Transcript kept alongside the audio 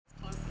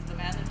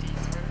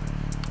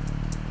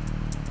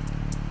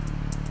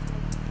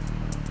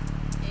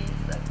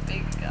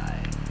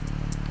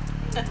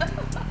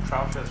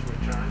Trout has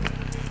returned.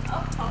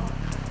 Oh.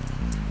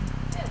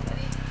 Yeah,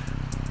 buddy.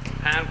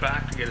 Pan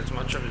back to get as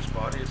much of his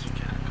body as you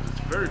can, because it's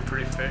a very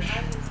pretty fish.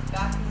 His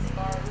back is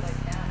scarred like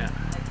that. Yeah.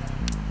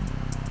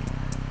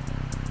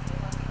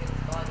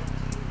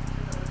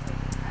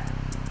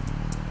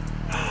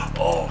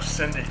 Oh,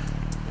 Cindy.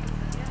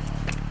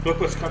 Look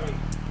what's coming.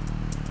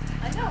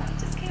 I know, he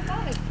just came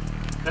out of it.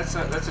 That's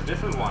a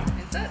different one.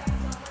 Is it?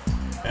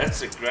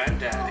 That's a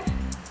granddaddy.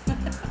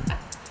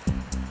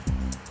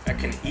 That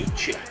can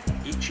eat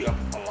you up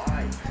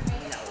alive.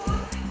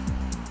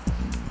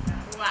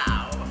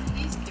 Wow,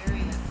 he's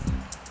curious.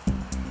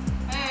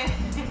 Hey,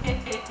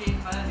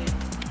 buddy.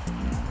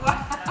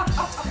 Wow.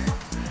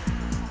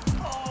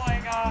 Oh my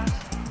gosh.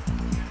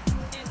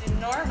 He's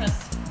enormous.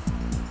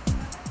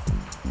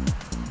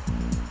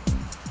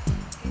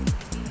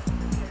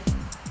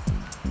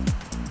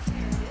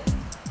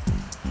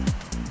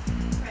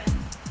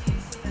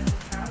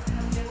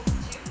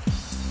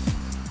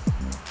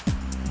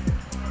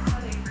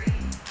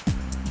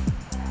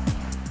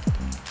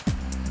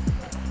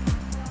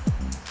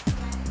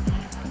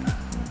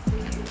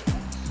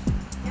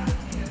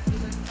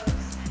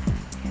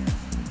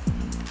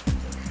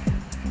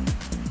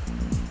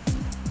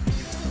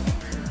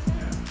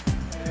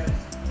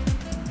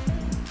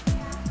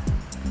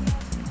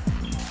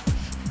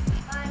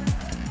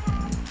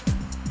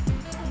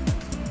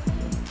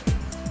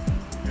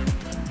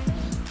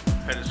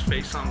 Had his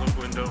face on the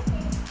window.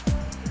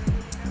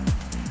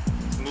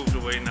 It's moved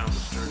away now, the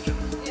sturgeon.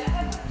 Yeah, I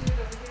had one dude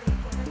over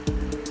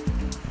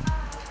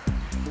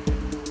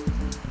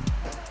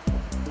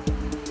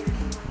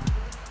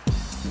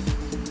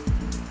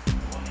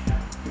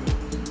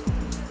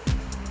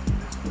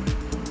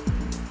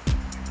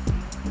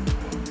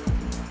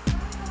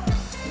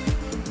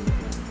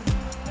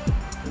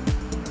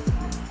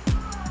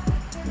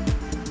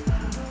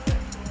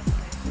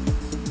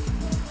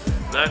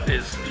That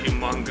is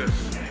humongous.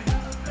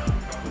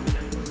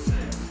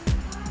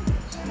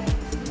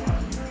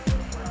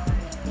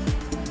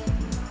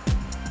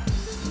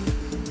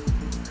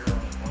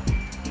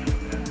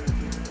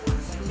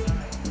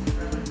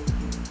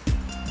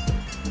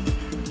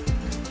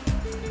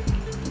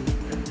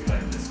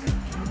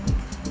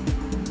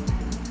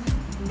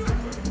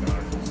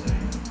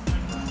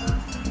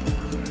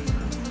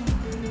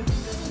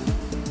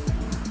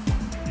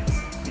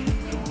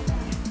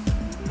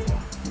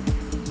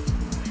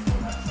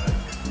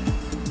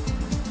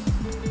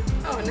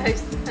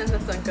 nice, and the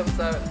sun comes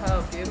out.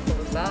 How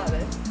beautiful is that,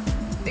 eh?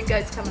 Big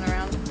guy's coming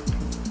around.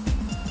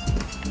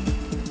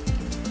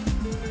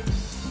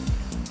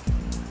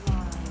 Come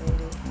on,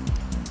 baby.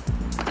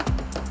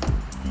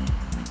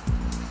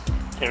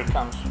 Here it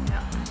comes.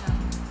 Yeah.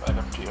 Right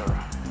up to your...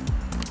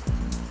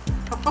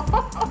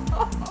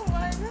 Oh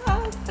my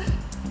god!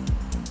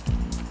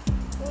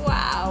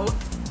 Wow!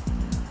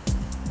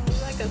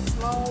 He's like a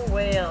small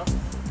whale.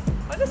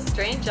 What a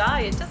strange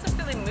eye. It doesn't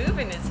really move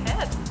in his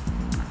head.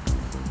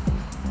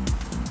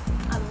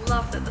 I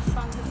love that the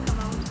sun has come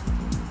out.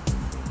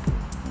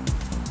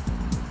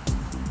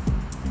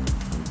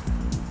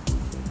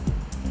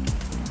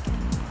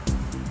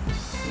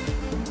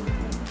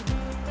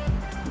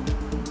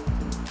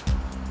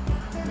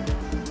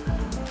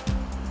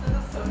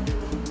 That's so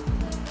cool.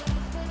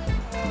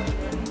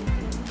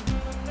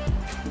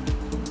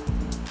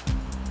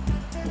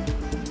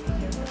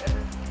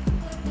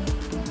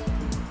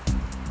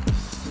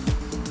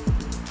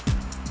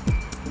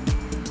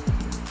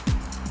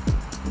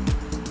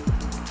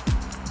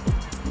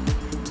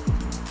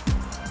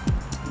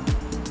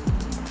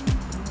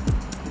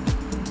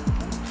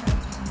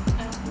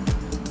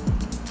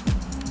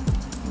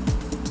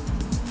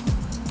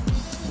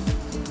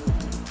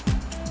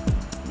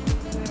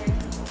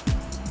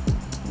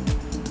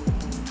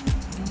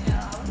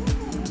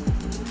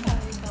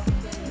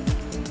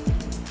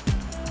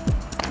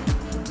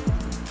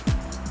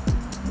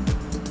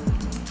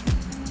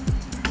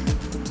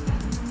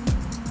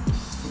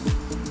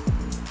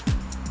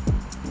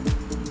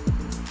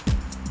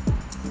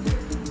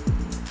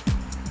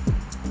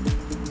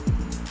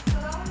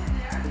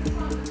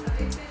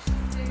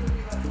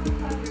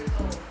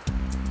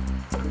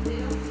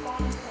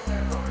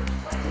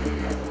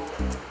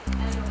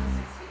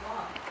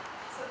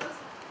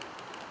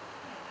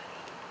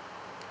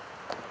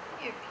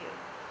 You're cute.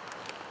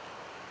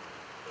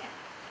 Yeah.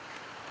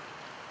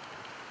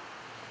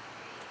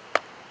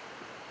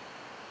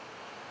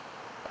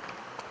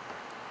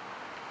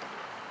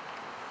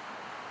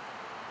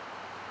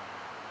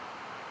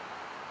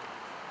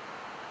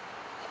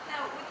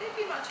 Now, would they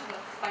be much of a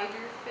fighter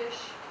fish,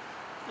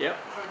 Yep.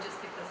 or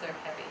just because they're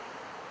heavy?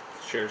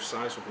 Sheer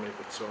size would make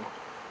it so.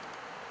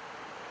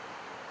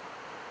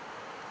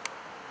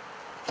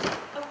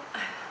 Oh.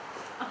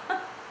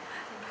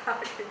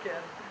 Back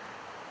again.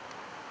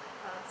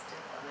 That's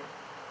too funny.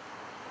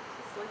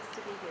 Just likes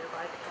to be here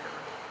by the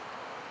camera.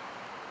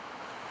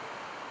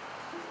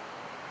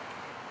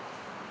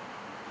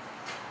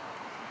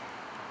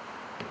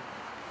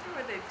 What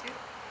would they do?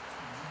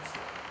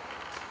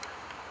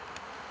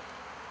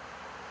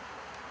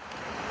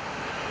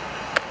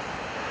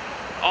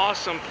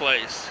 awesome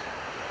place.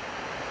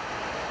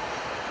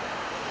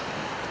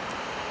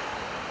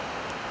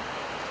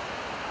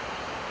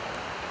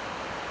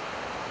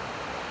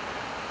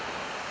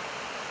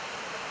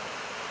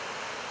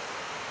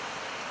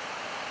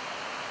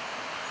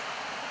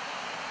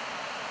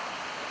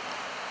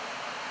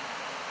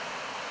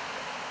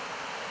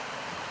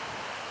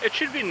 It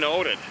should be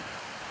noted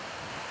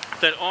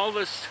that all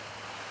this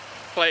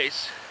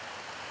place,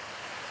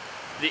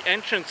 the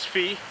entrance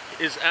fee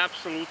is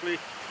absolutely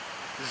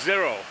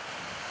zero.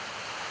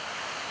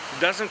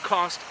 It doesn't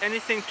cost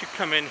anything to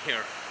come in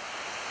here.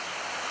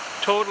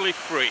 Totally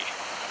free.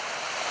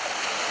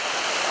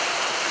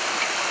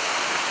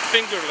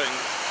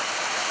 Fingerlings.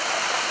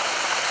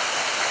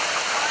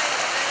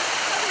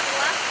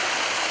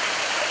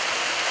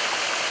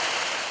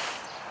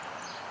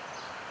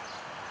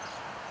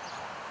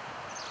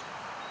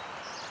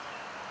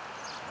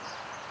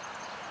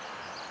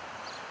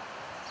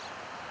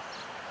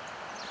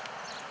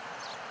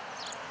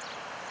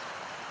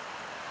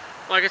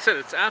 Like I said,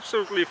 it's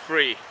absolutely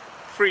free.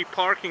 Free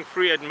parking,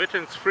 free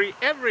admittance, free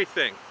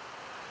everything.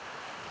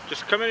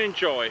 Just come and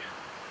enjoy.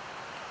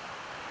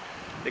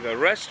 They got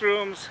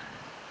restrooms.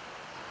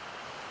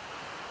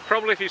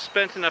 Probably if you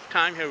spent enough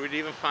time here, we'd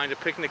even find a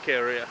picnic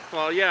area.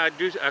 Well, yeah, I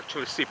do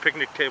actually see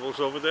picnic tables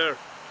over there.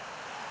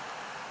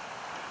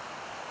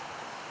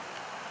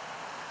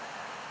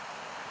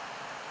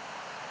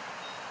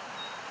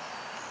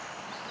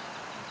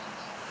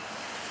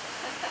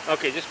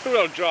 Okay, just put it,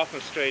 I'll drop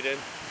them straight in.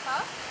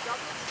 Huh?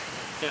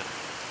 Yeah.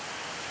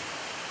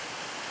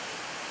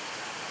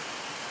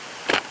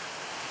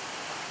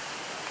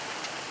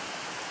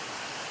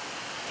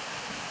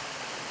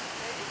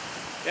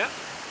 Ready? Yeah.